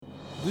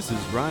This is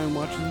Ryan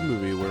Watches a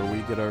Movie, where we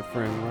get our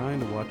friend Ryan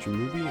to watch a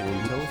movie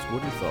and tell us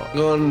what he thought.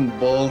 Going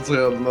balls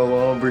out in the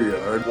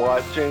lumberyard.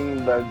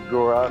 Watching the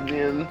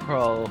Grunion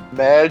Carl.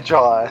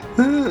 Magi.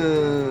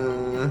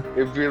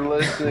 If you're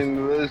listening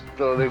to this,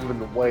 don't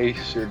even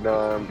waste your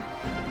time.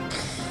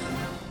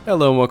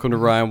 Hello and welcome to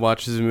Ryan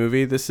Watches a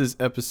Movie. This is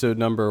episode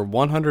number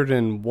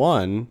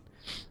 101.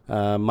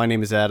 My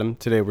name is Adam.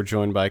 Today we're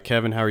joined by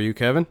Kevin. How are you,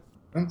 Kevin?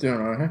 I'm doing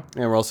alright.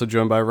 And we're also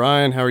joined by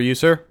Ryan. How are you,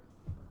 sir?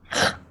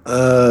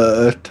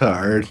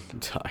 Tired.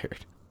 Tired.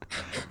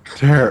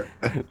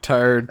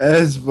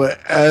 As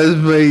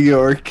my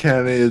York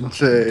County would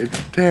say,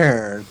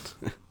 tired.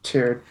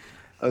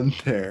 I'm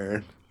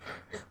tired.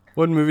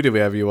 What movie did we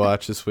have you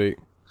watch this week?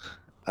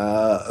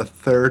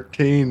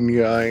 13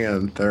 going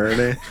on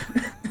 30.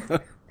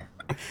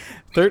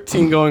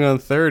 13 going on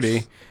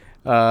 30.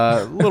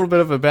 A little bit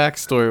of a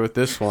backstory with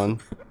this one.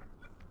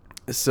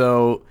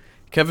 So,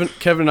 Kevin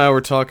and I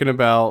were talking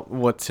about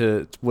what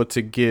to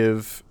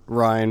give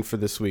Ryan for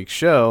this week's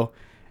show,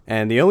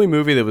 and the only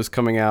movie that was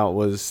coming out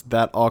was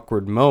That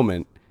Awkward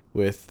Moment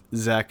with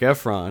Zac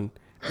Efron.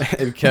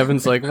 And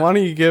Kevin's like, why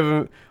don't you give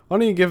him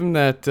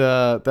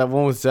that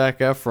one with Zac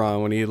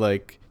Efron when he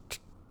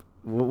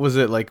what was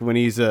it, like when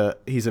he's a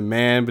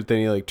man but then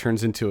he like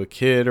turns into a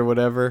kid or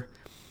whatever.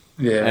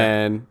 Yeah.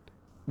 And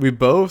we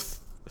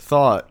both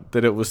thought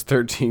that it was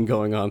 13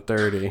 going on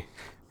 30.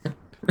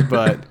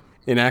 But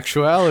in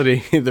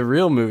actuality, the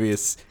real movie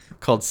is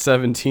called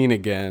 17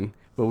 again.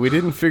 But we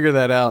didn't figure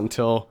that out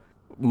until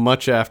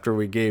much after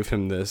we gave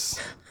him this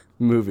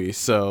movie.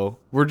 So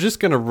we're just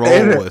going to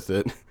roll with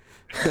it.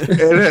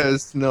 It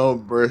has no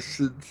birth.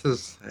 It's the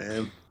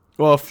same.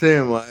 Well,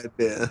 Same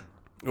idea.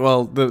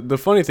 Well, the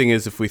funny thing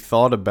is, if we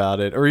thought about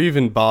it or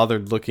even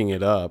bothered looking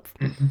it up,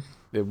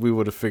 we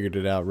would have figured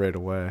it out right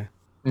away.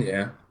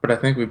 Yeah, but I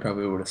think we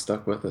probably would have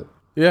stuck with it.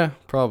 Yeah,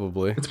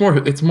 probably. It's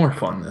more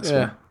fun this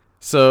way.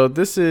 So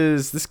this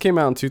came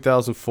out in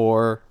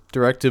 2004,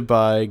 directed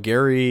by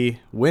Gary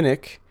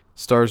Winnick,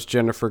 stars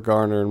Jennifer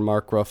Garner and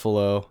Mark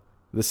Ruffalo.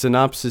 The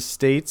synopsis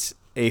states,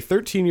 a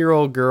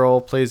 13-year-old girl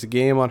plays a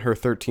game on her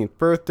 13th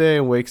birthday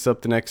and wakes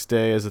up the next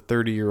day as a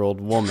 30-year-old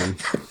woman.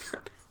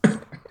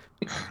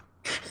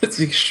 It's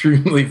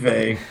extremely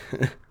vague.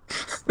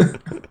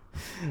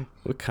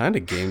 What kind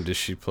of game does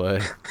she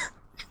play?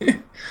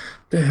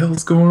 The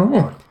hell's going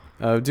on?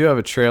 I do have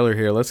a trailer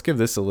here. Let's give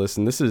this a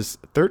listen. This is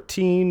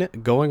 13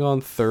 going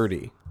on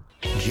 30.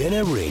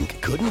 Jenna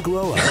Rink couldn't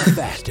grow up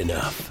fast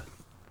enough.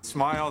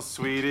 Smile,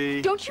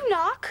 sweetie. Don't you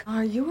knock?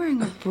 Are you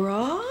wearing a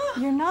bra?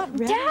 You're not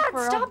ready Dad,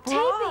 for stop a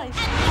bra. taping.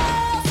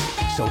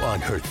 So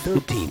on her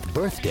 13th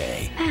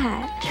birthday,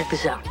 Dad, Check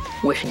this out.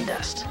 Wishing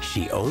dust.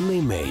 she only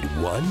made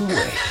one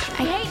wish.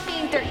 I hate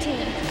being 13.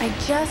 I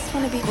just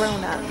want to be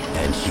grown up.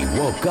 And she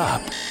woke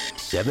up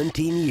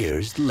 17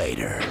 years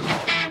later.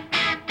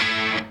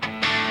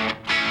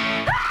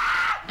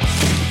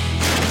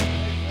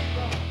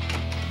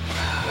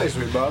 Hey,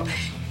 sweet Bob.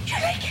 You're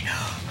naked.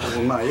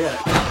 Well, not yet.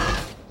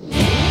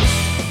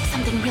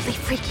 Something really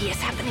freaky is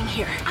happening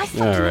here. I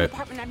stepped All into right. an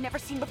apartment I've never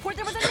seen before.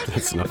 There was a naked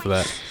That's man enough of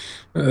that.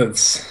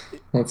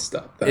 Let's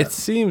stop that. It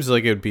seems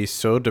like it'd be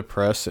so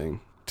depressing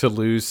to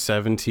lose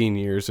 17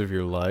 years of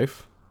your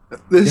life.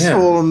 This Yeah.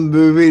 whole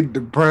movie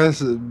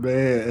depresses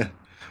me.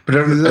 but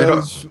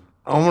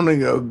I want to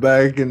go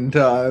back in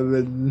time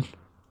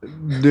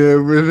and do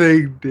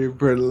everything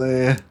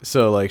differently.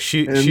 So, like,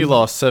 she And-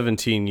 lost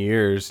 17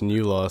 years and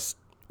you lost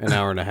an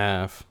hour and a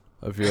half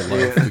of your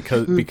life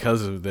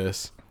because of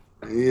this.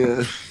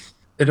 Yeah.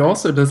 it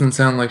also doesn't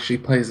sound like she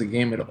plays a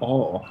game at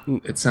all.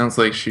 It sounds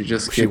like she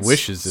just She gets,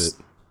 wishes it.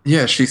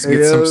 Yeah, she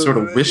gets some sort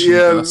of wishing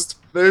dust.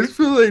 There's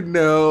really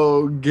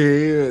no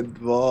game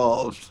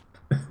involved.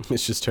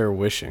 It's just her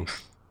wishing.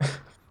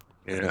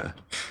 Yeah.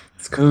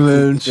 It's And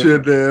then completely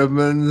shit different.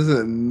 happens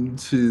and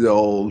she's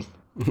old.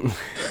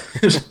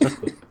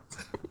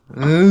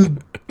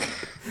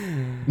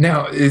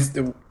 Now,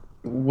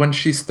 when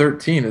she's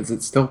 13, is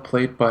it still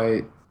played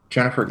by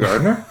Jennifer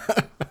Gardner?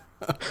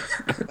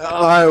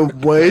 I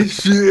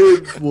wish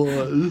it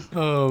was.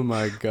 Oh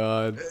my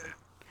god.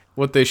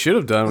 What they should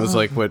have done was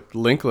like what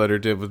Linkletter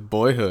did with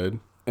Boyhood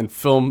and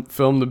film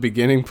the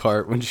beginning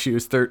part when she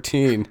was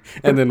 13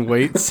 and then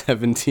wait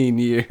 17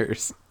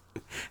 years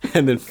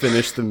and then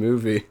finish the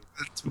movie.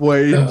 It's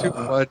way too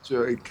much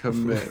of a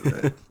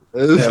commitment.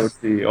 That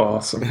would be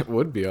awesome. It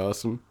would be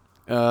awesome.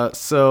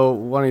 So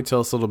why don't you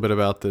tell us a little bit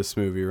about this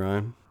movie,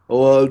 Ryan?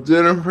 Well,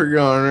 Jennifer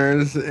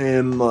Garner's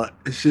in, like,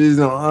 she's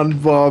an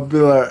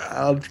unpopular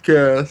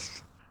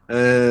outcast,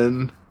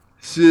 and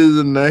she's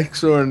a next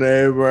door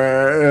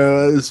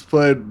neighbor. It's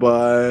played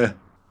by,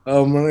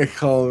 I'm gonna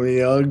call him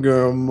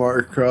younger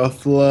Mark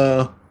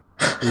Ruffalo,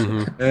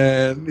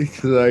 and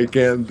because I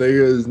can't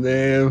think of his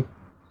name,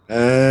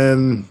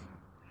 and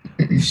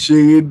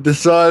she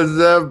decides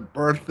to have a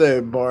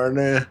birthday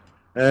party,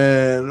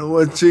 and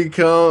when she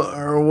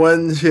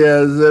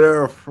has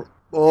it,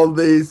 all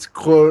these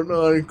quote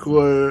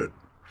unquote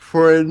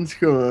friends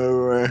come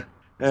over,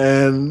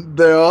 And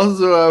they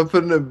also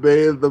happen to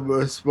be the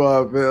most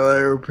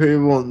popular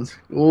people in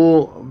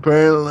school,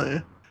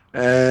 apparently.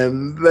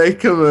 and they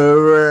come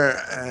over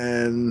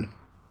and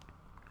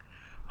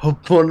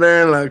put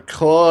her in a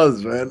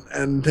closet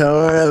and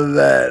tell her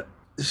that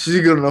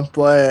she's gonna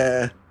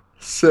play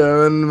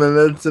 7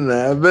 Minutes in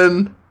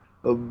Heaven,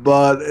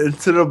 but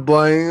instead of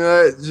playing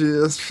it, she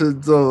just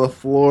sits on the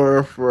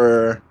floor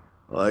for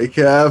like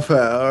half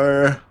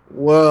hour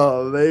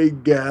while they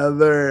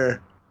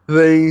gather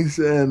things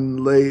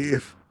and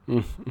leave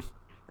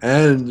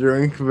and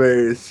drink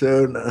very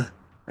soda.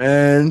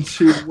 And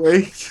she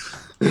wakes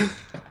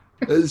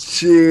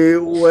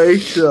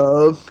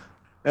up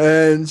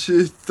and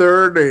she's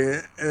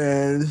 30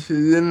 and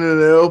she's in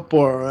an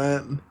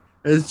airport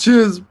and she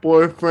has a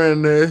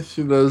boyfriend that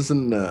she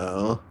doesn't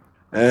know.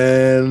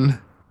 And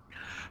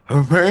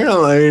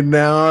apparently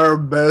now her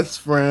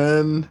best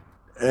friend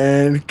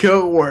and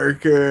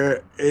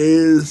co-worker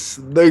is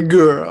the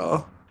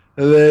girl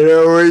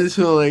that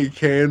originally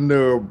came to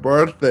her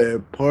birthday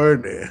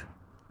party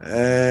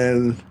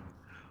and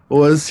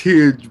was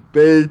huge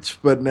bitch,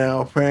 but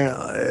now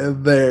apparently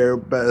they're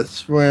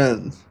best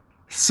friends.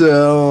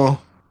 So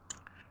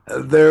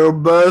they're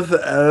both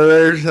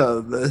editors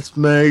of this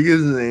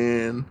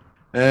magazine,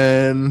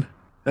 and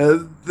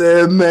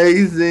the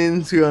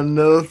magazine's going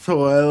to the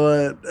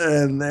toilet,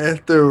 and they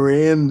have to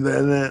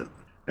reinvent it.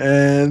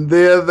 And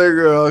the other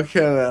girl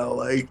kind of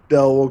like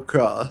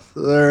double-crossed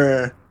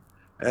her,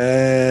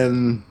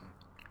 and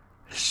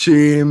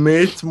she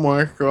meets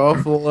Mark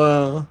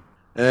Ruffalo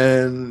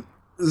and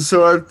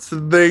starts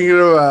thinking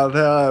about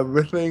how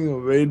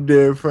everything would be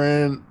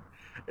different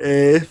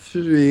if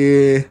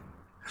she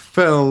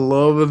fell in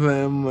love with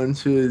him when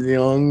she was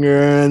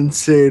younger and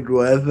stayed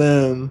with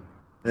him.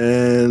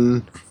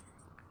 And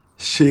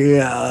she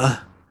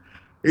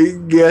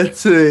it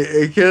gets to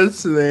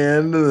the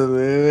end of the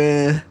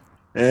movie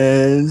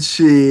and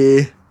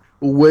she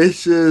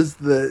wishes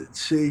that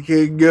she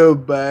could go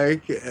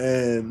back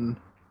in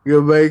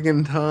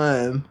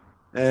time,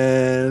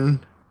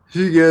 and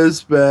she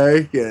goes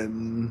back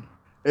and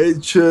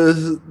it's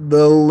just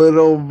the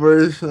little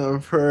version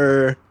of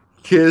her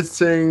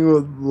kissing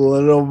with the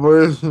little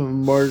version of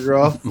Mark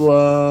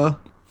Ruffalo.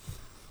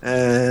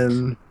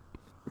 And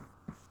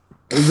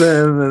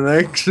then the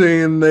next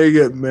scene they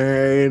get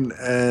married,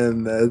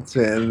 and that's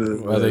the end of the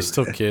movie. Are they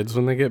still kids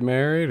when they get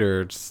married,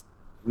 or just...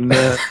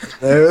 No,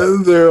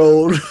 they're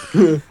old.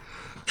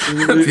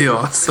 That'd be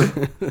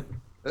awesome.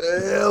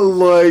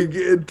 Like,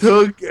 it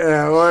took an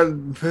hour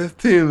and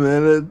 15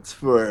 minutes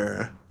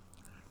for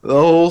the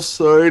whole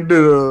story to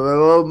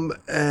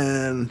develop,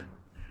 and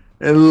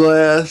in the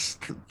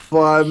last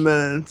 5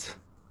 minutes,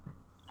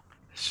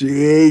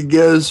 she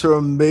goes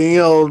from being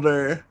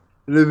older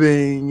to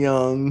being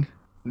young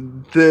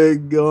to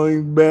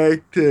going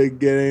back to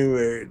getting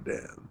married to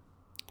him.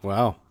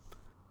 Wow.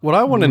 What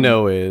I want to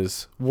know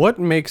is, what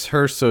makes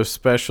her so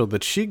special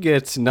that she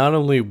gets not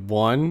only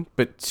 1,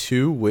 but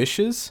 2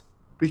 wishes?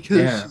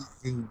 Because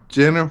she's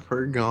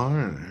Jennifer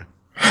Garner.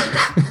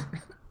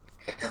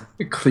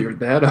 Cleared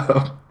that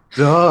up.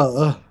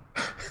 Duh.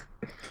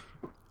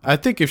 I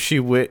think if she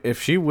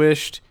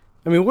wished...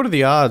 I mean, what are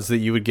the odds that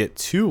you would get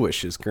 2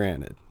 wishes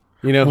granted?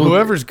 You know,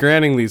 whoever's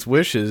granting these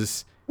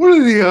wishes... What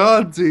are the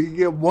odds that you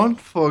get one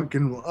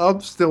fucking... I'm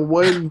still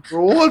waiting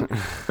for one.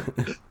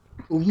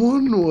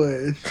 One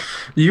wish.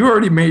 You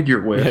already made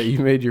your wish. Yeah, you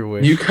made your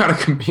wish. You got a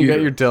computer. You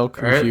got your Dell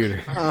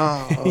computer.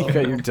 Right? You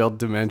got your Dell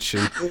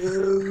Dimension.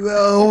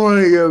 I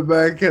want to go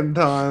back in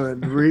time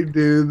and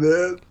redo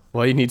that.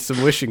 Well, you need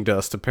some wishing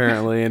dust,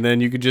 apparently, and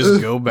then you could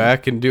just go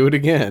back and do it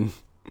again.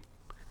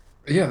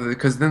 Yeah,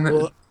 because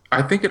then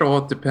I think it all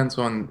depends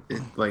on,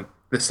 like,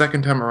 the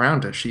second time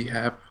around. Does she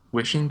have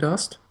wishing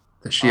dust?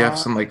 Does she have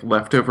some, like,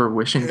 leftover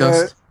wishing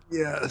dust?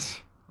 Yes.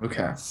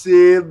 Okay.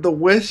 See, the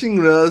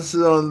wishing dust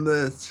is on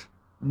this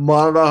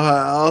model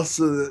house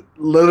that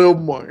little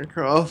Mark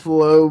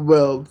Ruffalo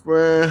built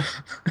for her.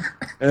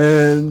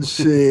 And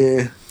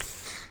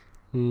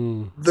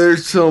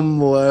there's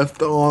some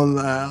left on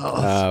the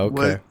house.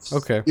 Okay.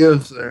 Okay.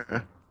 Gives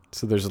her.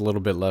 So there's a little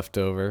bit left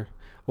over.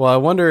 Well, I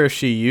wonder if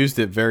she used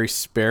it very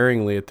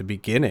sparingly at the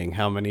beginning,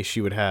 how many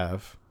she would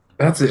have.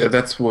 That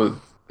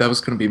was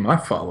going to be my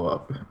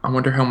follow-up. I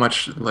wonder how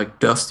much, like,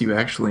 dust you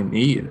actually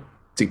need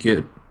to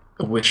get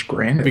a wish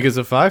granted. Because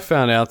if I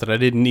found out that I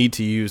didn't need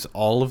to use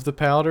all of the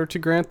powder to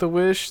grant the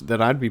wish, then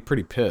I'd be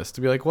pretty pissed.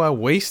 To be like, well, I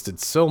wasted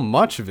so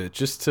much of it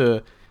just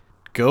to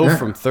go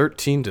from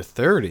 13 to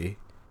 30.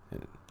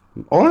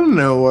 I want to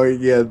know where you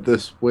get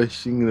this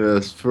wishing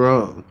dust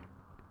from.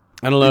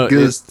 I don't know.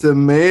 Because to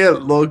me,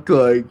 it looked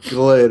like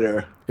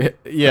glitter.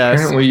 Yeah.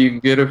 Apparently, you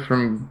get it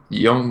from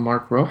young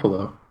Mark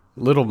Ruffalo.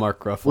 Little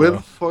Mark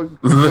Ruffalo.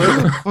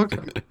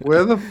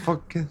 Where the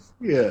fuck is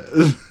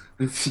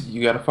he?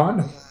 You gotta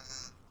find him.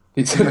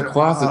 He's in a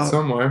closet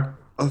somewhere.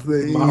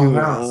 Model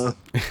house.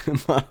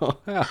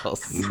 Model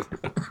house.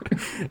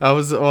 I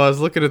was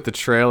looking at the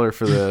trailer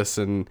for this,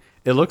 and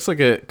it looks like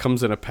it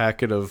comes in a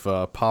packet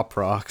of Pop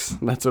Rocks.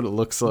 That's what it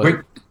looks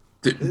like.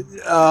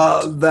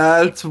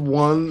 That's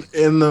one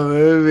in the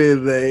movie.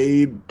 They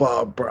eat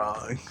Pop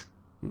Rocks.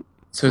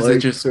 So is it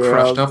just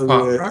crushed up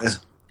Pop Rocks?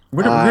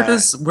 Where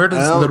does I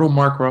don't- little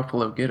Mark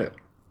Ruffalo get it?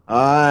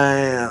 I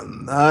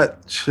am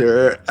not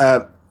sure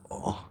at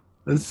all.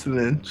 That's an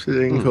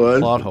interesting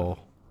question.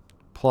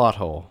 Plot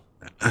hole.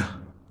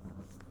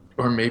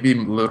 Or maybe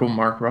little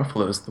Mark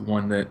Ruffalo is the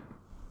one that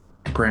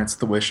grants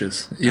the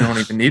wishes. You don't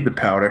even need the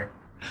powder.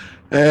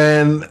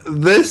 And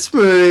this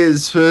movie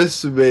is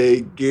supposed to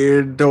be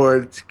geared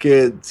towards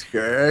kids,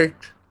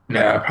 correct?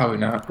 No, probably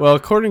not. Well,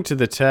 according to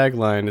the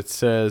tagline, it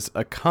says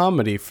a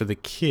comedy for the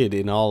kid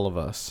in all of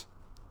us.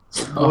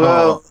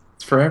 Well,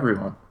 It's for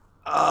everyone.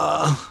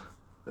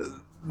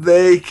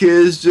 they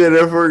accused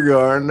Jennifer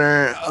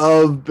Garner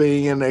of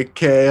being in a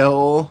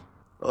K-hole.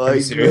 Like,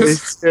 they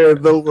serious?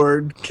 said the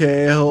word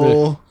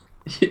K-hole.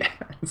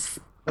 Yes.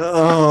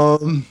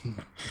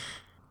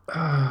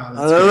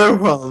 Another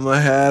problem I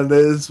had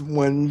is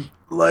when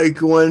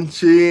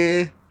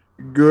she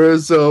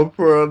grows up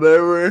or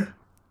whatever,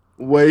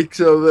 wakes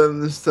up in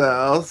the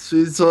South,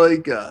 she's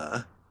like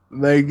a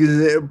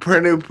magazine,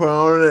 pretty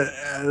prominent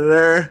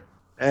editor,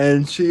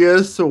 and she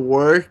goes to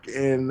work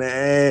in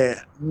a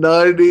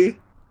nutty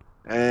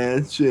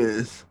and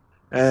shoes.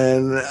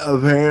 And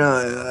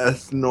apparently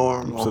that's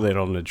normal. So they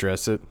don't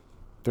address it.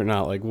 They're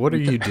not like, what are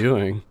you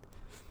doing?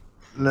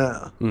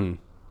 No.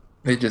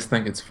 They just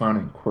think it's fun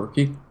and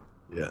quirky.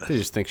 Yeah. They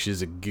just think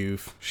she's a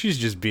goof. She's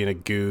just being a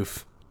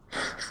goof.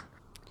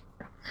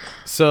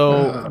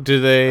 So,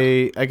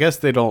 I guess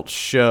they don't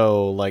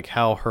show, like,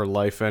 how her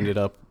life ended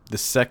up the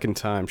second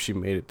time she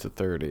made it to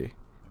 30.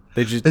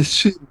 They just...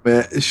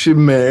 She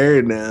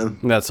married him.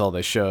 That's all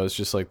they show. It's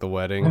just, like, the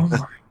wedding. Oh my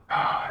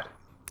god.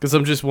 Because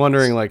I'm just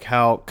wondering, like,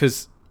 how...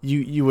 Because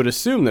you would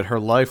assume that her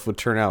life would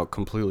turn out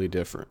completely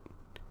different.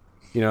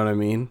 You know what I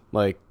mean?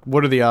 Like,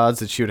 what are the odds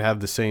that she would have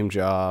the same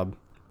job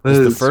as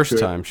the first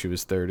time she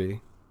was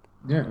 30?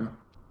 Yeah.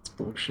 It's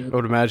bullshit. I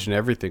would imagine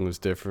everything was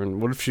different.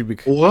 What if she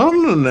became...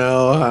 Want to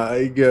know how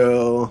I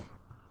go.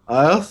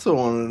 I also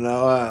want to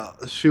know how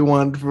she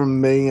went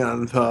from being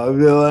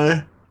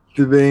unpopular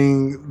to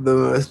being the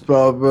most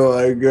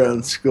popular girl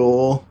in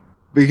school.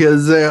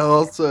 Because they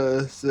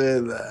also say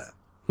that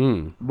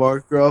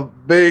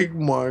Big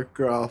Mark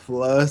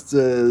Ruffalo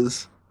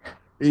says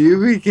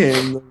you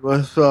became the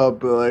most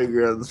popular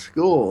girl in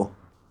school.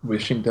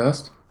 Wishing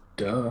dust?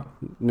 Duh.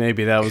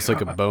 Maybe that was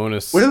like a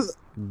bonus.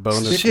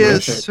 Bonus She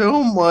has wish.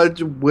 so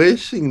much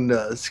wishing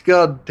dust.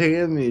 God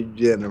damn you,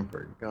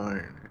 Jennifer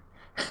Garner.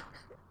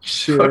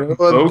 Sure,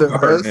 what the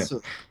Bogart. rest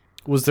of-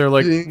 Was there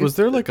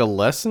like a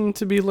lesson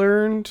to be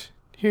learned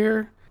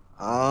here?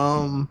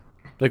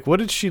 Like, what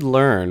did she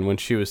learn when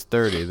she was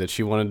 30? That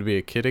she wanted to be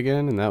a kid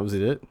again, and that was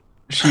it?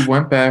 She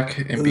went back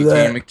and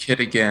became a kid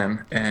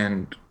again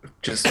and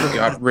just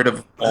got rid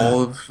of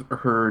all of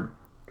her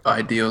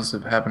ideals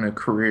of having a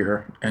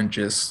career and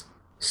just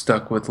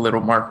stuck with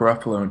little Mark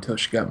Ruffalo until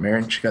she got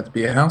married and she got to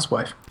be a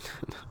housewife.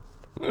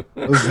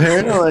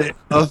 Apparently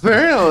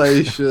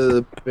she was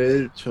a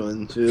bitch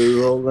when she was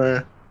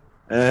older.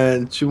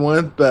 And she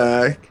went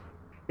back.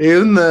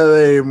 Even though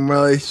they didn't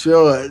really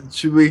show it,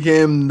 she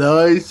became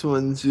nice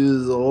when she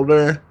was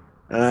older.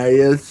 And I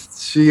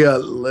guess she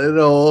got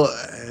little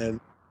and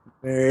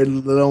married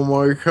little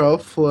Mark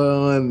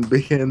Ruffalo and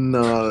became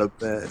not a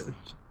bitch.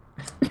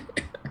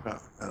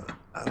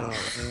 I don't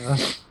know.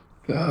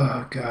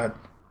 Oh, God.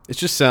 It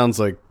just sounds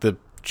like the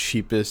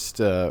cheapest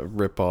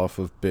ripoff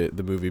of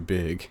the movie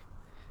Big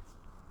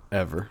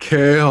ever.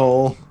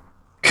 K-hole.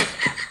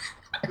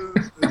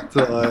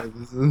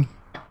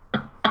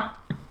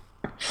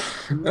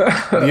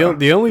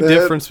 The only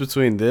difference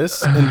between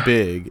this and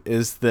Big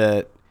is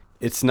that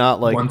it's not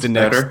like One's the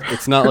next. better.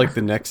 It's not like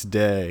the next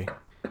day.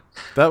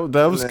 That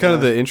was kind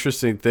of the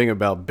interesting thing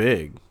about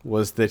Big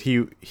was that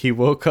he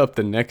woke up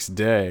the next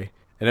day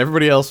and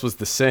everybody else was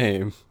the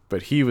same,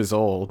 but he was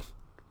old.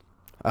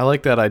 I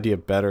like that idea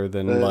better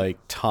than like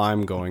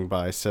time going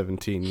by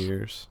 17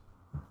 years.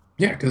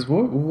 Yeah, because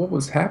what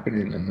was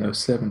happening in those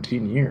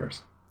 17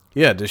 years?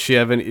 Yeah, does she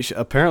have any...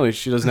 Apparently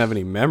she doesn't have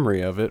any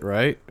memory of it,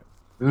 right?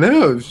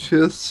 No,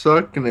 she's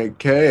sucking a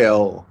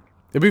kale.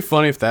 It'd be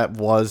funny if that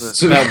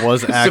was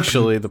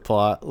actually the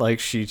plot.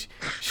 Like she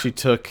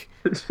took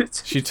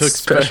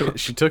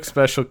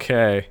Special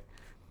K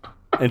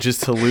and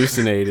just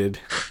hallucinated.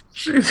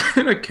 She's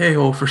in a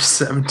K-hole for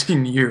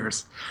 17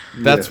 years.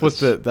 That's what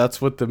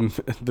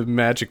the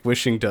magic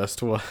wishing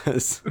dust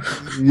was.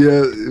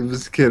 Yeah, it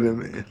was kidding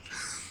me.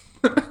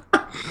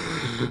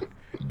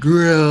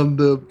 Ground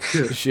up.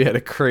 She had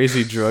a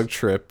crazy drug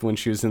trip when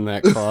she was in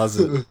that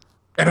closet.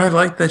 And I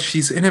like that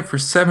she's in it for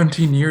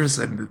 17 years,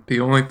 and the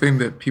only thing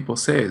that people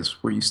say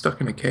is, "Were you stuck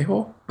in a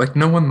K-hole?" Like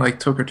no one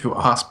took her to a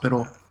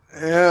hospital.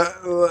 Yeah,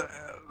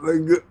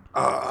 like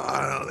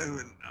I don't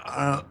even.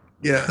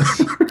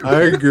 Yes,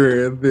 I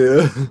agree with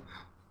you.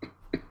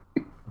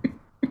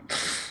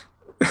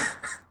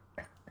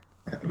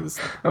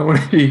 I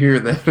want to hear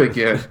that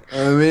again.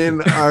 I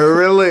mean, I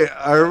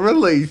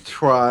really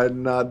tried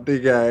not to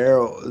hear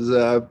what was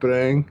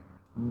happening,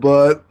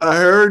 but I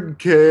heard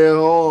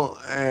Kale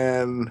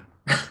and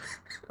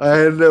I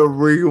had to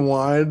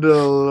rewind it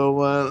a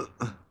little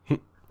bit.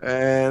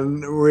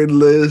 and we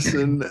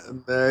listen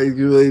and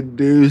actually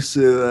do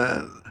see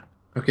that.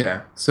 Okay,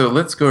 so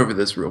let's go over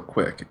this real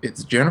quick.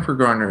 It's Jennifer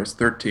Garner is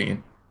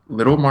 13.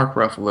 Little Mark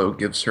Ruffalo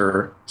gives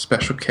her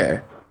Special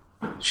K.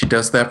 She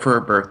does that for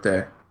her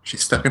birthday.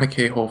 She's stuck in a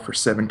K-hole for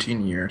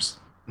 17 years.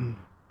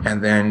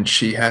 And then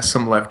she has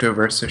some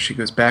leftover, so she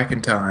goes back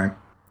in time.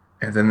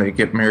 And then they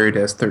get married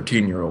as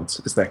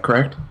 13-year-olds. Is that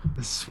correct?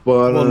 Spot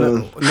Well,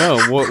 on. no.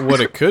 What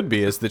it could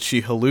be is that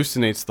she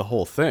hallucinates the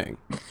whole thing.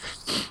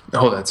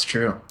 Oh, that's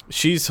true.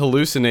 She's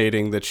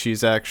hallucinating that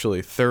she's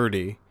actually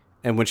 30,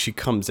 and when she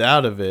comes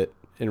out of it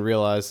and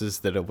realizes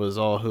that it was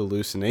all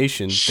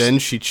hallucination, then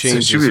she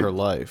changes her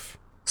life.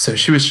 So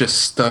she was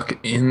just stuck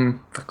in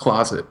the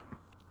closet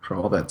for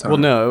all that time. Well,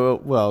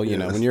 no. Well, you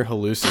know, when you're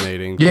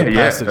hallucinating, Yeah, the yeah,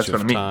 passage that's what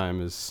of I mean.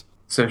 time is.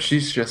 So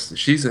she's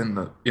in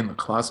the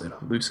closet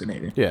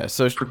hallucinating. Yeah.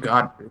 So For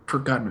God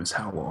knows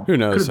how long. Who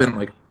knows? Could have been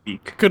like a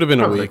week. could have been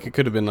a Probably week. It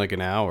could have been like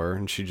an hour,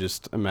 and she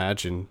just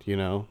imagined, you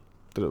know,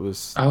 that it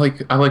was. I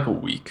like a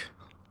week.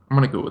 I'm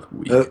gonna go with a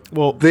week.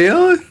 Well, The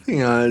only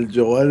thing I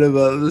enjoyed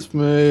about this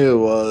movie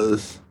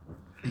was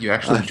You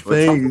actually I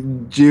enjoyed something?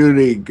 think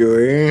Judy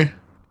Greer.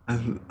 I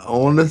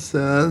want to say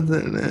that's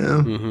her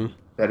name. hmm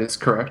That is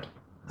correct.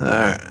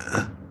 Alright.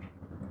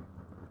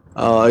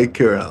 I like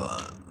her a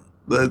lot.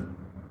 But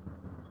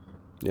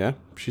yeah,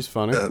 she's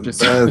funny.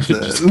 Just- that's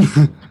just-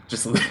 it.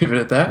 Just leave it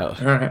at that. Oh.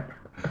 All right.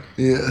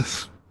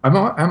 Yes. I'm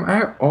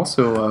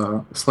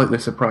also slightly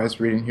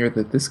surprised reading here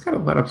that this got a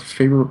lot of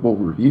favorable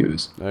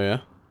reviews Oh yeah.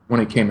 when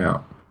it came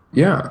out.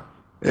 Yeah.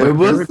 It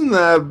wasn't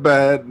that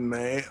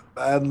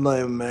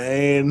badly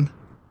made,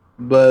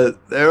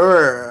 but there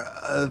were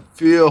a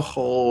few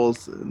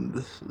holes in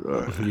the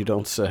story. You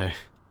don't say.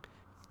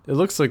 It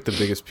looks like the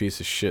biggest piece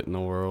of shit in the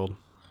world.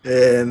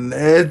 And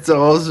it's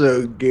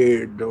also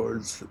geared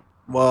towards,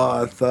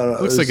 well, I thought it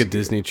Looks was, like a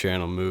Disney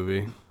Channel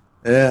movie.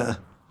 Yeah.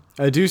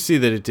 I do see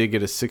that it did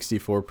get a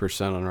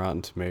 64% on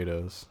Rotten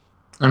Tomatoes.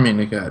 I mean,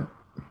 it got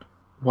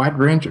wide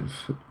range of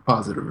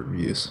positive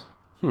reviews.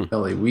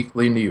 LA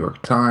Weekly, New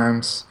York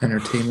Times,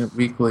 Entertainment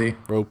Weekly,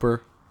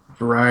 Roper.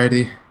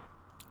 Variety.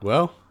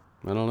 Well,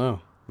 I don't know.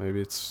 Maybe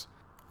it's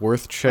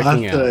worth I'll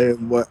checking tell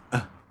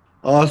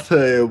out.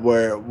 you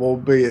where it will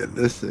be at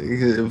this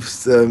thing if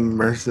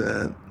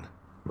 7%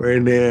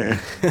 right there.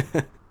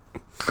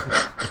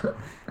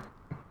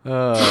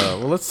 Well,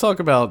 let's talk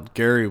about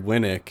Gary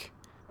Winnick.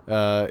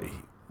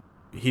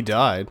 He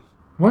died.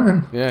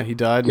 When? Yeah, he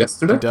died.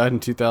 Yesterday? He died in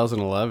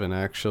 2011,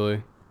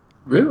 actually.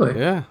 Really?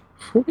 Yeah,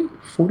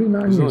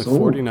 49 he was years only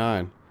old.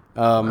 49.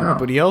 Wow.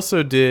 But he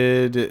also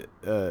did.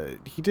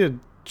 He did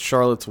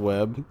Charlotte's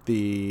Web,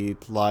 the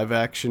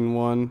live-action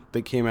one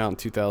that came out in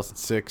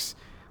 2006.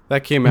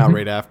 That came out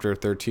right after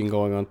 13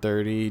 going on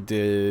 30. He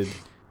did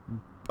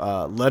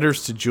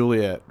Letters to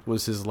Juliet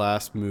was his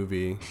last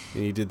movie,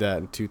 and he did that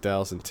in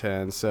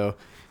 2010. So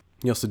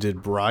he also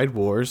did Bride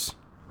Wars.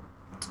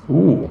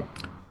 Ooh.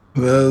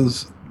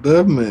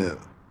 That man.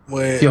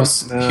 Wait. He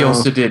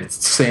also did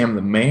Sam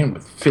the Man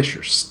with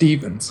Fisher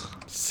Stevens.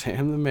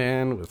 Sam the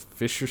Man with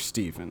Fisher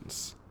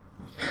Stevens.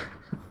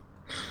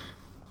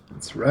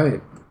 That's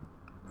right.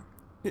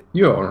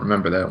 You all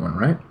remember that one,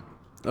 right?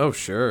 Oh,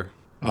 sure.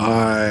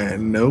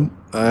 Nope.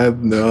 I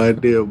have no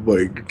idea what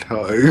you're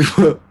talking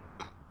about.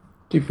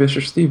 Dude,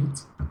 Fisher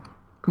Stevens.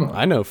 Come on.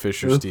 I know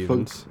Fisher Who the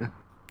Stevens. fuck-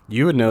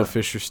 You would know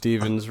Fisher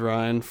Stevens,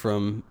 Ryan,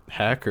 from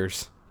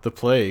Hackers, The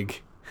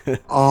Plague.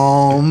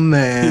 Oh,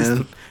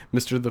 man.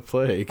 Mr. The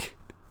Plague.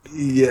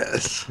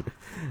 Yes.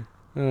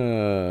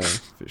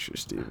 Fisher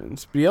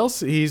Stevens. But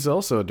he's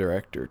also a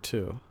director,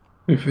 too.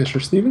 Who, Fisher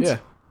Stevens? Yeah.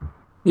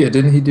 Yeah,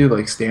 didn't he do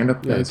like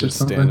stand-up Yeah, guys or just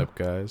something? stand-up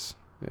guys.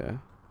 Yeah.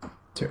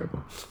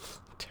 Terrible.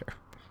 Terrible.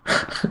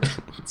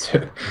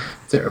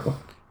 Terrible.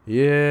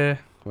 Yeah.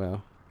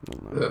 Well, I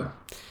don't know. Ugh.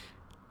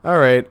 All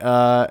right.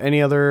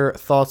 Any other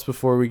thoughts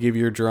before we give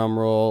your drum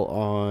roll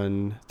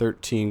on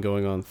 13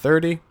 going on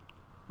 30?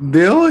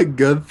 The only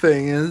good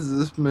thing is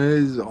this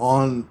movie's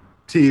on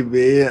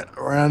TV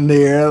around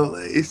here at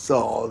least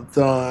all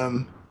the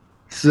time.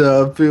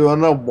 So if you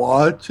want to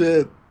watch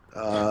it,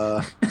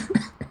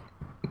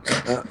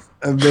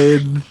 I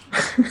mean,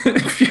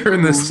 If you're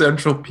in the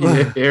central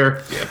PA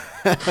area.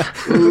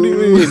 What do you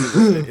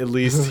mean? At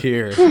least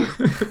here.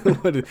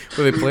 What,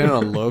 were they playing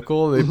on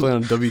local? They playing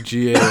on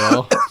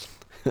WGAL?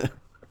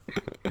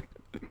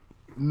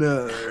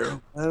 no,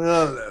 I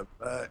know that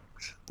fact.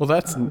 Well,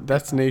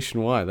 that's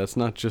nationwide. That's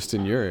not just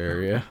in your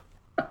area.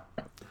 I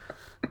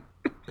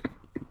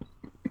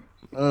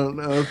don't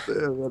know if they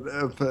have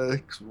an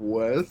FX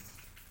West.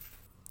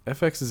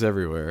 FX is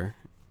everywhere.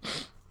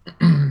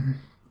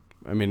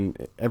 I mean,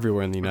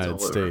 everywhere in the United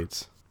all over.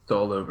 States. It's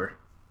all over.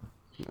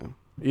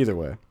 Either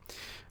way.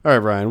 All right,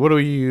 Ryan, what are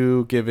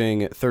you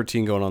giving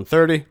 13 going on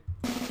 30?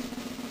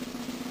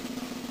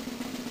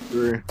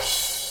 3.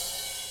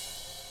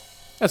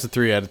 That's a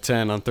 3 out of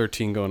 10 on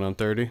 13 going on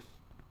 30.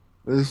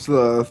 There's a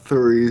lot of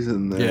 3s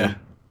in there. Yeah,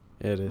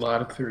 it A is.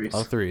 lot of threes.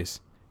 All threes.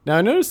 Now,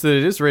 I noticed that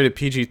it is rated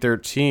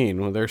PG-13.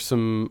 Well, there's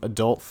some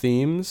adult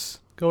themes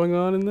going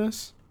on in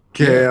this.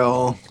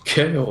 Kale.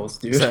 Chaos,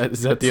 dude.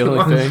 Is that the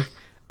only thing?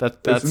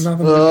 That's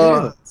nothing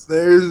but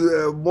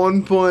There's at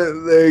one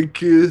point they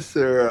accuse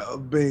her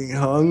of being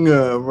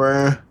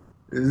hungover.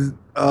 Is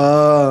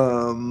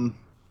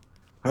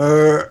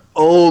her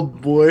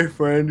old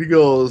boyfriend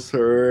calls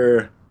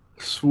her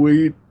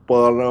sweet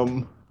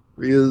bottom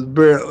because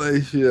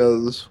apparently she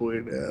has a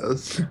sweet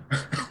ass.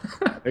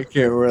 I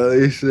can't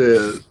really say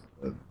it.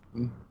 But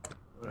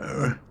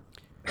whatever.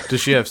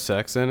 Does she have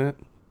sex in it?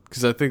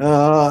 Because I think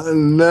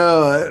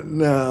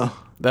No.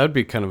 that'd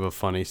be kind of a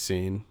funny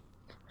scene.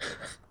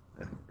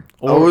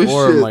 I wish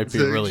Or it she had might be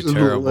sex really with a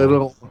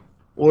terrible.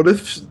 What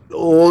if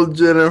old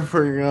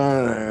Jennifer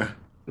Garner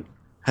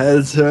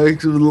had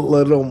sex with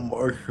little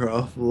Mark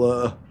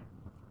Ruffalo?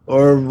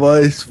 Or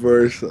vice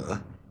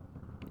versa.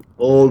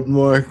 Old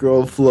Mark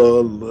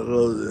Ruffalo and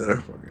little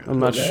Jennifer Garner. I'm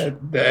not sure.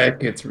 that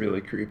gets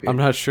really creepy. I'm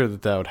not sure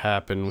that would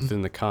happen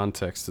within the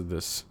context of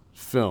this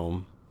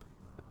film.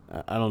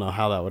 I don't know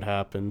how that would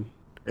happen.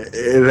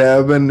 It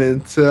happened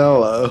in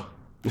Cello.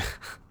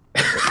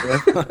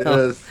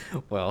 Just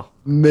Well,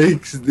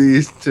 mix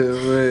these two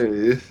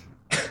movies.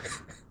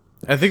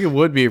 I think it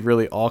would be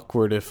really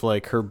awkward if,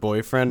 like, her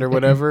boyfriend or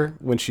whatever,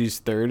 when she's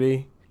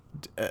 30,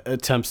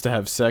 attempts to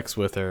have sex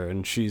with her,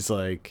 and she's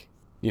like,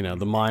 you know,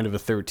 the mind of a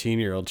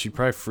 13-year-old. She'd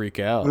probably freak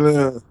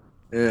out.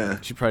 Yeah.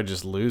 She'd probably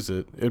just lose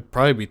it. It'd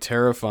probably be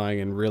terrifying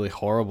and really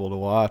horrible to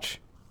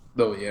watch.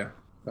 Oh, yeah.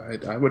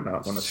 I would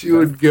not want to see She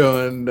would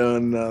go into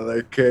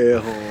another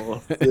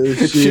K-hole.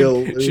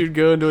 She'd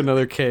go into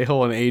another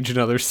K-hole and age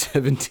another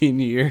 17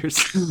 years.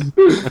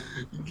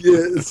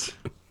 Yes.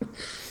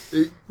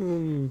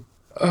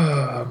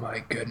 Oh,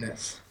 my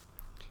goodness.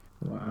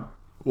 Wow.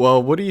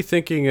 Well, what are you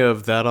thinking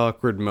of That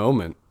Awkward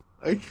Moment?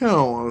 I kind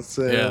of want to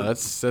say Yeah, that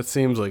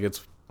seems like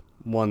it's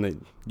one that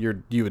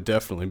you would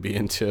definitely be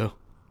into.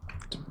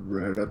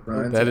 Right up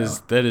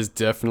Ryan's That is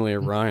definitely a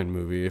Ryan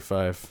movie if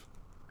I've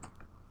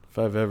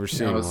ever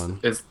seen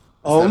one.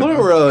 I'm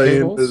not really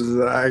into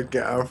Zac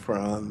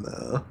Efron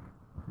though.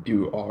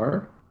 You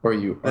are, or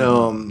you are?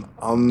 No,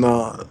 I'm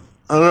not.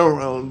 I don't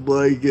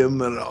really like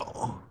him at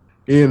all.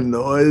 He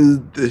annoys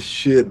the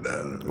shit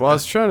out of me. Well, I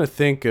was trying to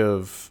think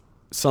of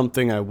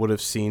something I would have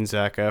seen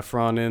Zac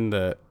Efron in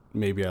that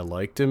maybe I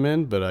liked him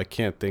in, but I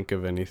can't think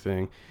of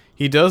anything.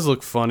 He does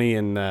look funny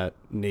in that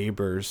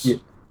Neighbors. Yeah.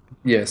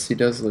 Yes, he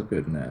does look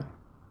good in that.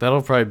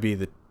 That'll probably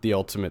be the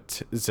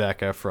ultimate Zac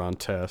Efron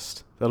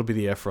test. That'll be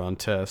the Efron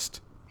test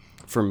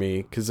for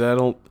me, because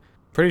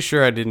pretty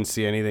sure I didn't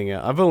see anything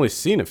else. I've only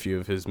seen a few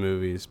of his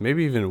movies,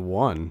 maybe even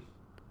one.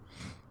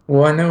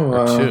 Well, I know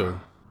or two.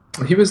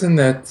 He was in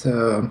that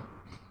the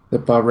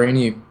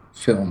Bahraini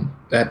film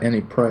At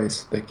Any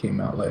Price that came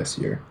out last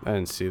year. I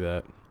didn't see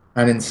that.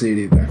 I didn't see it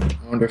either. I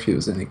wonder if he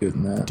was any good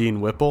in that.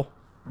 Dean Whipple?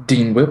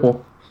 Dean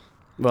Whipple.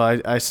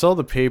 Well, I saw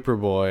The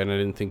Paperboy, and I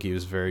didn't think he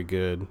was very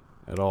good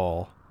at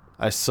all.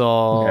 I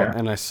saw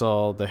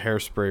the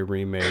Hairspray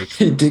remake.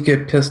 He did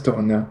get pissed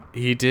on, though.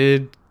 He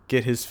did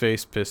get his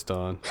face pissed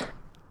on.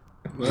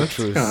 That's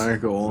kind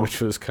of cool. Which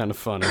was kind of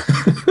funny.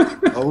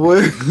 I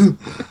wish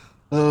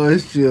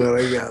you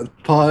would have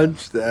got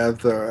punched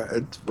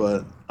afterwards,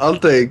 but I'll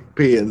take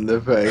pee in the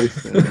face.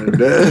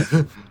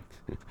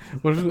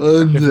 What if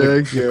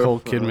Nicole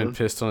Kidman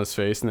pissed on his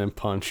face and then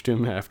punched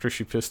him after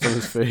she pissed on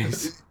his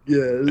face?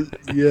 Yes.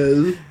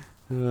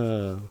 You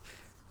know,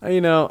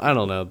 I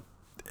don't know.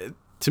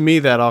 To me,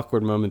 That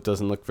Awkward Moment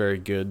doesn't look very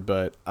good,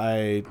 but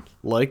I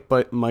like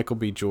Michael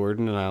B.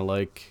 Jordan and I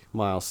like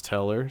Miles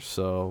Teller,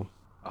 so...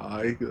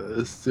 I think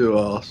that's too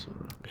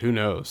awesome. Who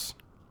knows?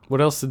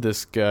 What else did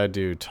this guy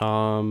do?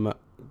 Tom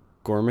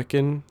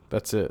Gormican?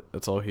 That's it.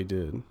 That's all he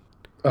did.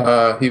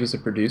 He was a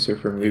producer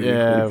for movie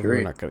 43.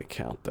 We're not going to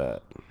count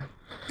that.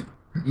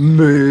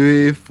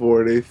 Movie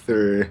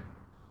 43.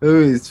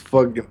 Movie's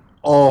fucking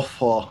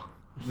awful.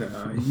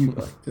 No, you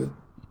liked it.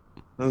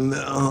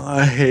 No,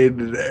 I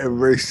hated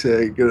every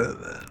second of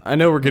that. I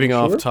know we're getting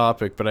off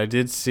topic, but I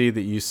did see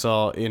that you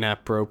saw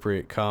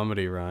Inappropriate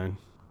Comedy, Ryan.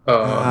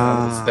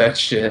 Oh, it's that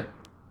shit.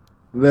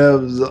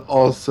 That was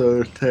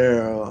also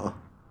terrible.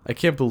 I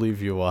can't believe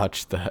you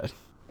watched that.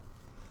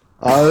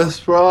 I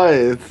was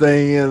probably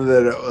thinking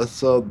that it was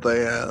something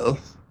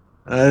else.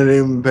 I didn't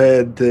even pay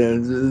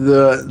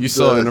attention. You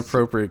saw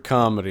Inappropriate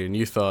Comedy and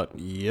you thought,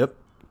 "Yep,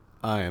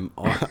 I am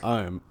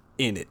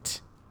in it."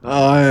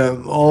 I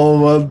am all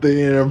about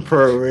the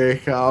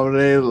inappropriate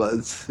comedy.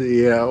 Let's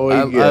see how we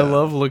go. I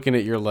love looking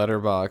at your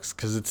letterbox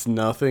because it's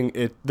nothing.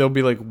 There'll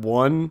be like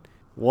one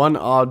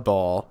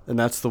oddball, and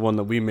that's the one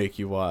that we make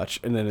you watch,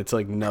 and then it's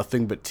like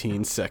nothing but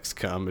teen sex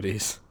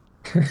comedies.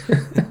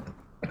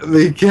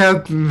 The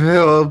Captain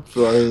Phillips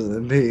was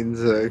a teen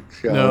sex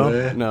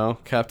comedy. No,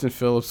 Captain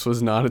Phillips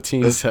was not a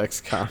teen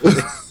sex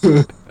comedy.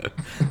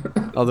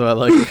 Although I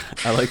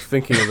like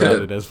thinking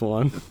about it as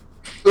one.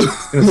 I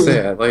was gonna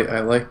say I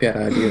like that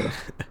idea.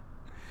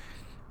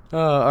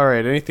 All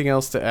right. Anything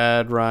else to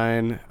add,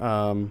 Ryan?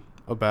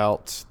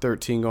 About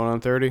 13 going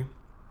on 30?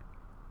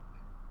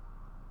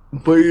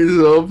 Put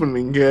yourself in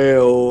the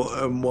gale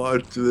and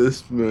watch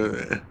this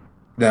movie.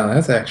 No,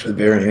 that's actually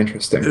very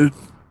interesting.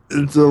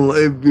 It's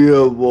only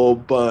viewable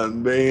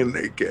upon being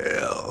a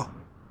gale.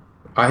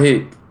 I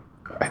hate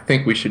I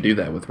think we should do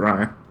that with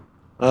Ryan.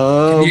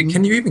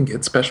 Can you even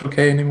get Special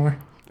K anymore?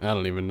 I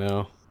don't even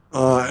know. No,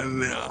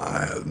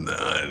 I have no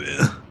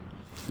idea.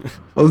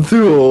 I'm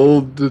too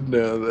old to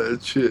know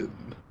that shit.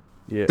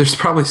 Yeah. There's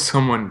probably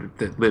someone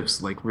that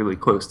lives like really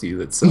close to you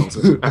that sells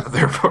it out of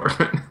their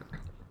apartment.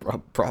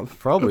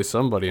 Probably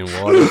somebody in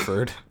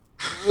Waterford.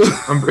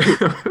 I'm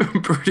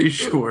pretty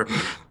sure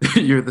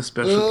that you're the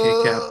Special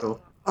K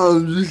capital.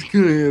 I'm just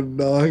gonna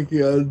knock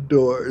on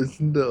doors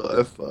until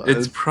I find.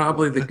 It's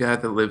probably the guy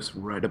that lives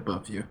right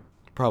above you.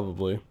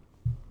 Probably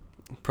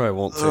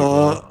won't take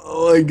long.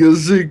 Like a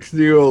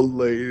 60-year-old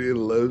lady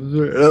lives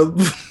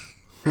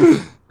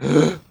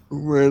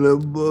right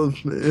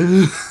above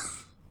me.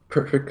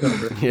 Perfect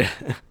cover. Yeah.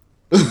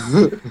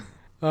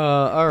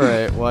 All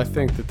right. Well, I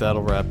think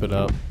that'll wrap it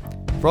up.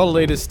 For all the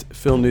latest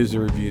film news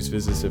and reviews,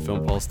 visit us at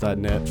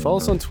filmpulse.net. Follow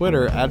us on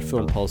Twitter at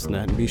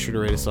filmpulse.net, and be sure to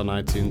rate us on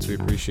iTunes. We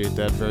appreciate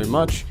that very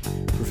much.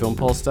 For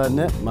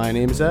filmpulse.net, my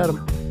name is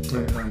Adam.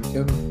 I'm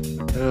Kevin.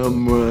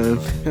 I'm Ryan.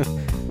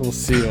 We'll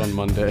see you on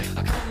Monday.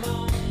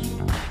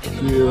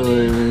 See you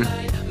later.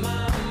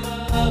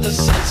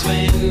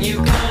 When you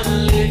gonna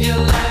live your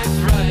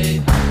life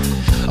right?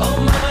 Oh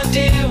mama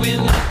dear, we're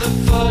not the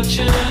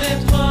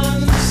fortunate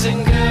ones,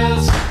 and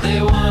girls,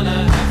 they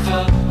wanna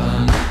have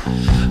fun.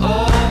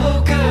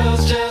 Oh,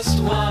 girls just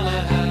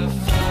wanna have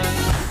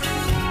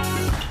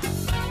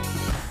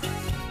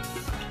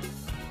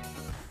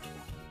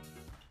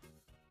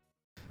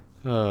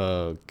fun.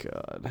 Oh,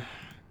 God.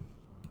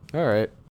 All right.